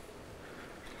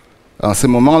 En ce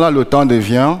moment-là, le temps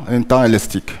devient un temps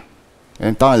élastique.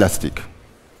 Un temps élastique.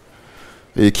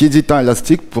 Et qui dit temps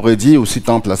élastique pourrait dire aussi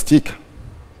temps plastique.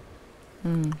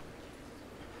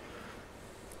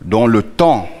 Donc le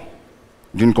temps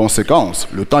d'une conséquence,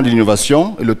 le temps de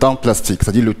l'innovation et le temps plastique,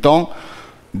 c'est-à-dire le temps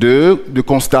de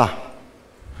constat.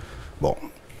 Bon.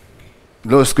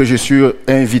 Lorsque je suis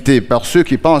invité par ceux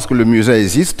qui pensent que le musée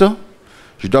existe,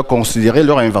 je dois considérer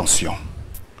leur invention.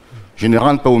 Je ne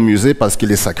rentre pas au musée parce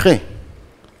qu'il est sacré.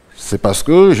 C'est parce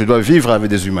que je dois vivre avec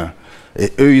des humains.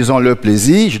 Et eux, ils ont leur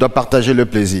plaisir, je dois partager leur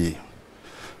plaisir.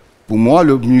 Pour moi,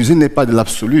 le musée n'est pas de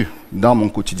l'absolu dans mon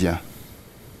quotidien.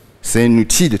 C'est un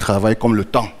outil de travail comme le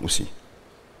temps aussi.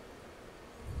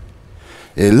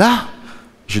 Et là,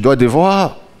 je dois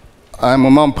devoir, à un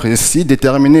moment précis,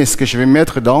 déterminer ce que je vais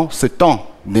mettre dans ce temps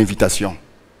d'invitation.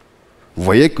 Vous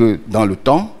voyez que dans le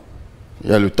temps, il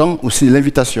y a le temps aussi de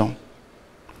l'invitation.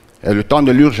 Il y a le temps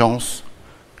de l'urgence.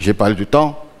 J'ai parlé du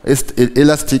temps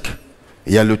élastique.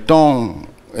 Il y a le temps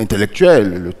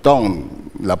intellectuel, le temps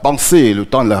de la pensée, le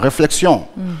temps de la réflexion,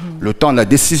 le temps de la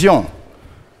décision.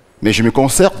 Mais ce qui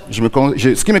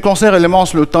me concerne réellement,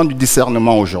 c'est le temps du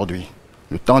discernement aujourd'hui.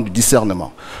 Le temps du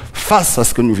discernement. Face à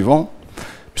ce que nous vivons,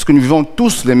 puisque nous vivons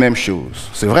tous les mêmes choses.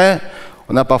 C'est vrai,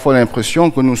 on a parfois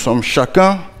l'impression que nous sommes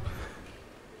chacun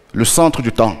le centre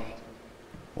du temps.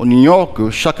 On ignore que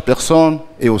chaque personne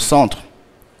est au centre.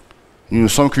 Nous ne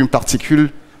sommes qu'une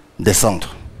particule des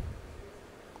centres.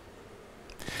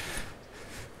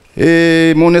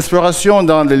 Et mon exploration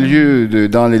dans les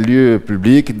lieux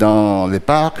publics, dans les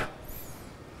parcs,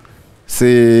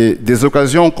 c'est des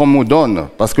occasions qu'on me donne,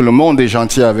 parce que le monde est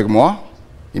gentil avec moi,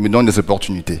 il me donne des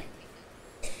opportunités.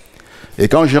 Et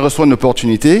quand je reçois une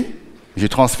opportunité, je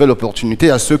transfère l'opportunité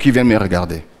à ceux qui viennent me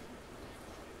regarder.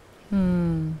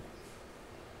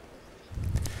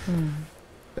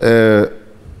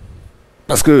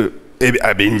 Parce que,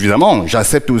 bien évidemment,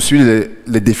 j'accepte aussi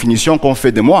les définitions qu'on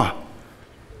fait de moi.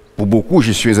 Pour beaucoup,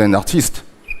 je suis un artiste,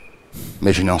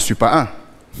 mais je n'en suis pas un.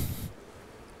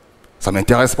 Ça ne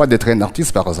m'intéresse pas d'être un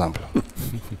artiste, par exemple.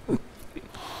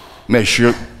 Mais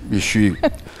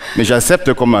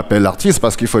j'accepte qu'on m'appelle artiste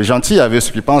parce qu'il faut être gentil avec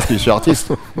ceux qui pensent que je suis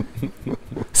artiste.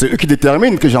 C'est eux qui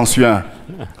déterminent que j'en suis un.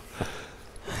 Vous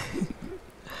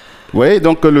voyez,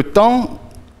 donc le temps,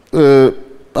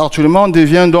 actuellement,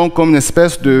 devient donc comme une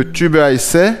espèce de tube à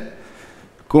essai,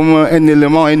 comme un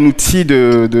élément, un outil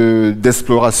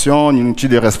d'exploration, un outil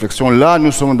de réflexion. Là,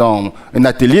 nous sommes dans un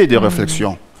atelier de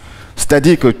réflexion.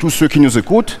 C'est-à-dire que tous ceux qui nous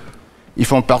écoutent, ils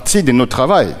font partie de notre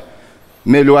travail.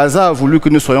 Mais le hasard a voulu que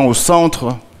nous soyons au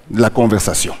centre de la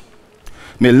conversation.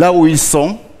 Mais là où ils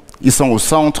sont au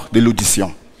centre de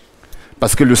l'audition.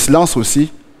 Parce que le silence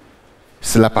aussi,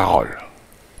 c'est la parole.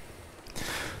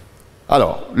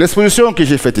 Alors, l'exposition que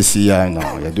j'ai faite ici il y a 1 an,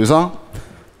 il y a 2 ans,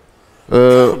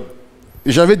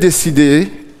 j'avais décidé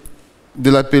de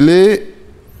l'appeler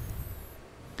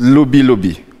Lobby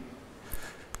Lobby.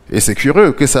 Et c'est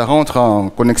curieux que ça rentre en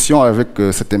connexion avec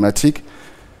cette thématique,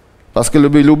 parce que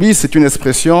Lobby Lobby, c'est une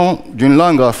expression d'une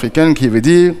langue africaine qui veut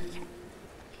dire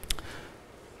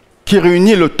qui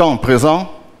réunit le temps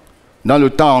présent dans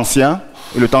le temps ancien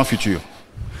et le temps futur.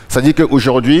 C'est-à-dire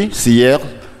qu'aujourd'hui, c'est hier,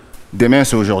 demain,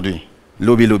 c'est aujourd'hui.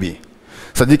 Lobby Lobby.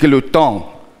 C'est-à-dire que le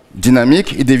temps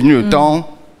dynamique est devenu le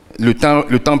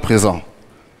temps présent.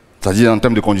 C'est-à-dire en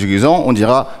termes de conjugaison, on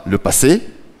dira le passé,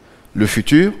 le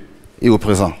futur et au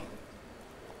présent.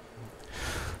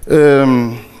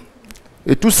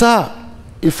 Et tout ça,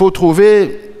 il faut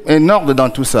trouver un ordre dans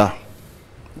tout ça,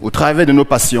 au travers de nos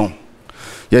passions.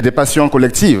 Il y a des passions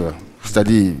collectives,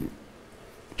 c'est-à-dire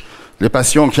les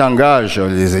passions qui engagent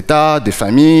les États, des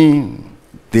familles,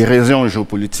 des régions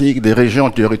géopolitiques, des régions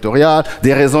territoriales,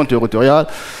 des raisons territoriales.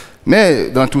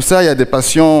 Mais dans tout ça, il y a des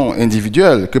passions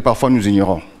individuelles que parfois nous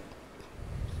ignorons.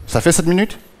 Ça fait 7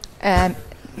 minutes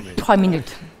 3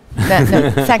 minutes.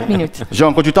 Non, 5 minutes. J'ai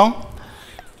encore du temps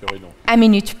 1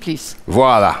 minute plus.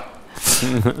 Voilà.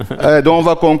 Donc on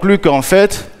va conclure qu'en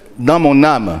fait, dans mon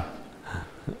âme,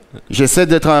 j'essaie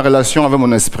d'être en relation avec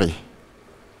mon esprit.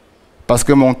 Parce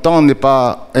que mon temps n'est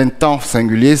pas un temps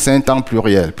singulier, c'est un temps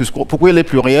pluriel. Pourquoi il est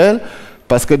pluriel?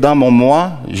 Parce que dans mon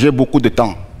moi, j'ai beaucoup de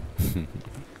temps.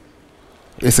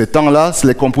 Et ces temps-là, c'est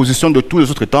les compositions de tous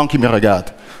les autres temps qui me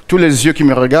regardent. Tous les yeux qui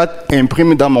me regardent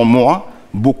impriment dans mon moi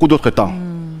beaucoup d'autres temps.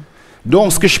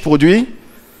 Donc ce que je produis,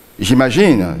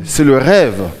 j'imagine, c'est le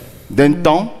rêve d'un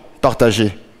temps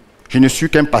partagé. Je ne suis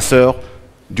qu'un passeur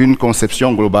d'une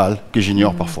conception globale que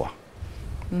j'ignore parfois.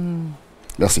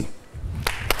 Merci.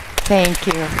 Thank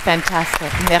you. Fantastic.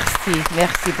 Merci.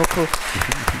 Merci beaucoup.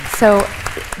 So,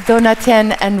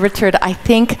 Donatien and Richard, I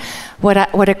think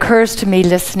what occurs to me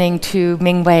listening to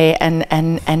Mingwei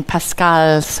and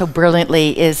Pascal so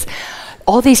brilliantly is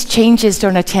all these changes,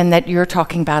 Donatien, that you're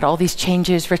talking about, all these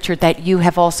changes, Richard, that you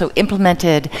have also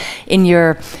implemented in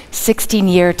your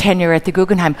 16-year tenure at the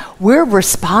Guggenheim, we're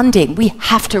responding. We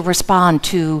have to respond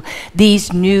to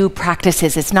these new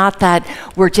practices. It's not that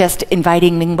we're just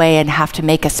inviting Mingwei and have to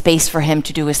make a space for him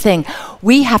to do his thing.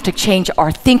 We have to change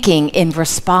our thinking in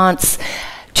response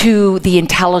to the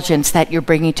intelligence that you're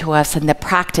bringing to us and the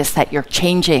practice that you're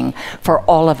changing for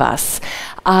all of us.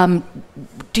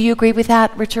 Do you agree with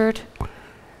that, Richard?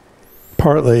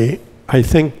 Partly. I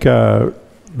think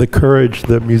the courage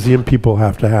that museum people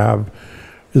have to have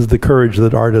is the courage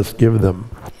that artists give them.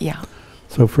 Yeah.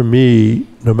 So for me,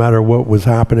 no matter what was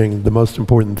happening, the most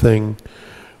important thing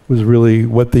was really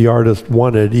what the artist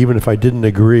wanted, even if I didn't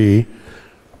agree.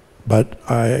 But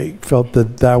I felt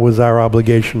that that was our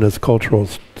obligation as cultural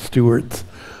stewards,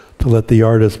 to let the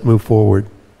artist move forward.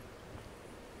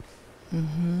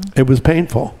 It was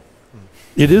painful.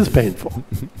 It is painful.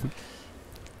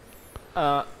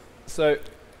 So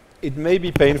it may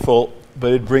be painful,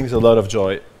 but it brings a lot of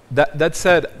joy. That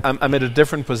said, I'm at a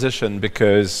different position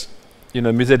because, you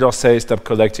know, Musée d'Orsay stopped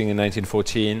collecting in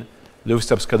 1914. Louvre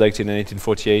stops collecting in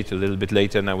 1948, a little bit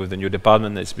later now with the new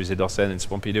department. It's Musée d'Orsay and it's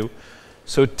Pompidou.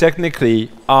 So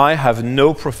technically, I have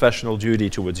no professional duty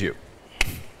towards you.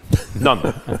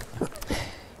 None.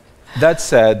 That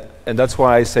said, and that's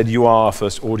why I said you are our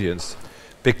first audience,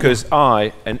 because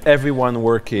I and everyone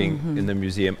working in the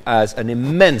museum has an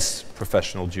immense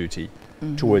professional duty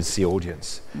towards the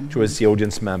audience, towards the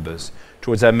audience members,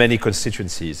 towards our many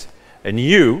constituencies. And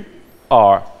you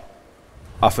are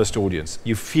our first audience.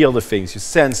 You feel the things, you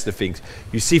sense the things,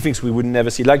 you see things we would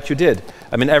never see, like you did.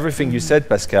 I mean, everything you said,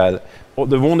 Pascal, or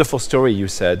the wonderful story you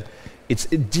said, it's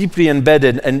deeply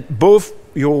embedded, and both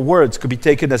your words could be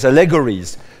taken as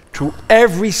allegories to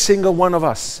every single one of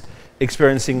us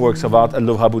experiencing works of art at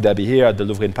Louvre Abu Dhabi here, at the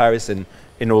Louvre in Paris, and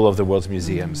in all of the world's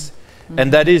museums.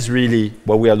 And that is really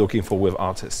what we are looking for with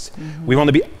artists. We want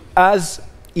to be as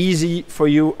easy for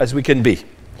you as we can be.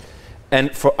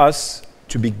 And for us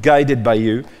to be guided by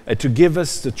you and to give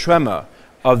us the tremor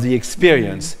of the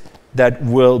experience that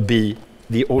will be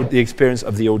the experience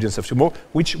of the audience of tomorrow,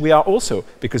 which we are also,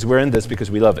 because we're in this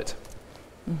because we love it.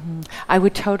 I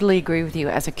would totally agree with you.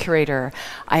 As a curator,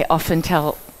 I often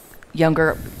tell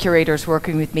younger curators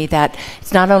working with me that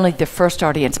it's not only the first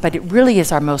audience, but it really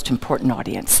is our most important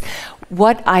audience.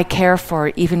 What I care for,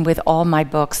 even with all my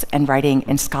books and writing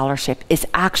and scholarship, is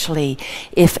actually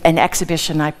if an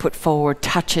exhibition I put forward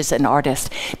touches an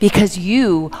artist, because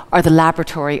you are the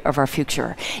laboratory of our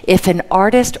future. If an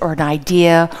artist or an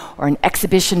idea or an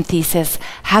exhibition thesis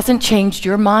hasn't changed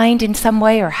your mind in some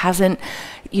way, or hasn't,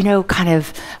 you know, kind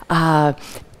of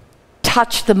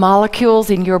touch the molecules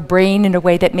in your brain in a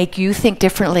way that make you think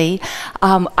differently,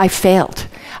 I failed.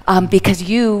 Because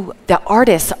you, the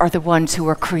artists, are the ones who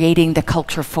are creating the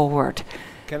culture forward.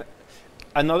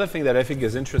 Another thing that I think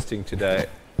is interesting today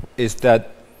is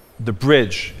that the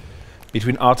bridge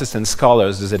between artists and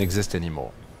scholars doesn't exist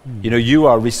anymore. You know, you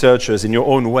are researchers in your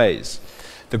own ways.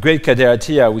 The great Kader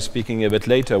Attia, who's speaking a bit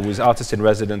later, who's artist in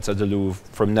residence at the Louvre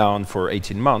from now on for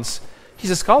 18 months,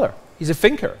 he's a scholar, he's a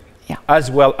thinker.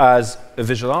 As well as a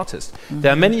visual artist.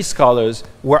 There are many scholars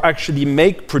who actually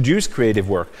produce creative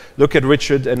work. Look at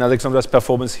Richard and Alexandra's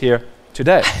performance here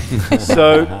today.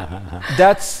 So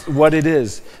that's what it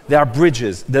is. There are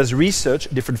bridges. There's research,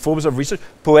 different forms of research,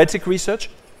 poetic research,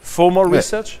 formal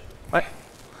research, right?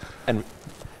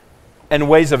 And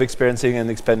ways of experiencing and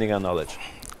expanding our knowledge.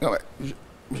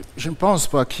 Je ne pense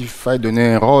pas qu'il faille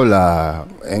donner un rôle à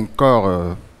un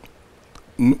corps.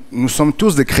 Nous sommes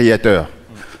tous des créateurs.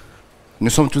 Nous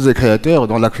sommes tous des créateurs,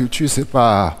 dont la culture, c'est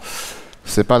pas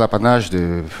l'apanage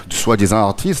du soi-disant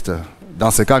artiste. Dans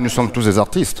ce cas, nous sommes tous des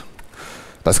artistes.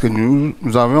 Parce que nous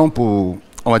avons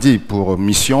pour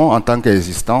mission, en tant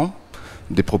qu'existants,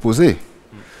 de proposer.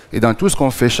 Et dans tout ce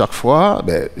qu'on fait chaque fois,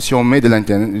 si on met de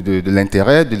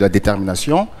l'intérêt, de la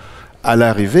détermination, à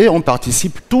l'arrivée, on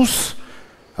participe tous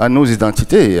à nos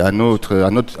identités, à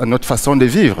notre façon de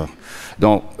vivre.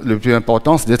 Donc, le plus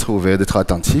important, c'est d'être ouvert, d'être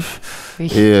attentif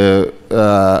et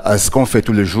à ce qu'on fait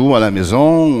tous les jours à la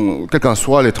maison, quel qu'en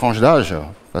soit les tranches d'âge.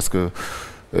 Parce que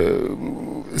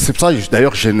c'est pour ça,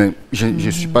 d'ailleurs, je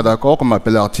ne suis pas d'accord qu'on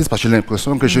m'appelle artiste, parce que j'ai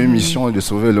l'impression que j'ai une mission de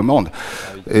sauver le monde.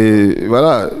 Et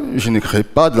voilà, je ne crée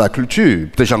pas de la culture,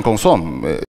 peut-être j'en consomme.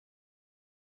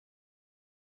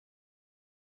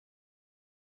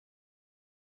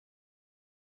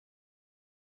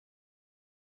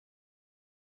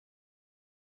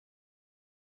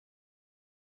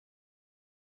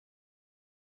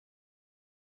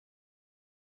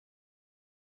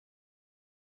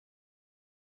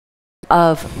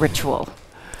 Of ritual,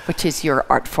 which is your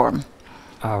art form.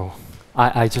 Oh,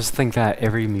 I just think that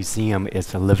every museum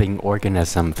is a living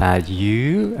organism, that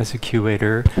you, as a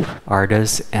curator,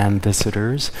 artists, and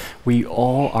visitors, we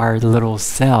all are little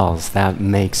cells that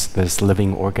makes this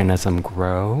living organism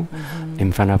grow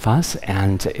in front of us,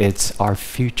 and it's our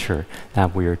future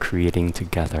that we're creating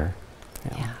together.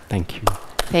 Yeah. Thank you.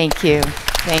 Thank you.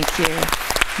 Thank you.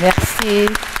 Merci.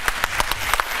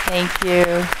 Thank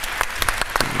you.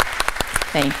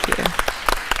 Thank you.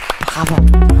 Bravo.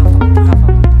 Bravo.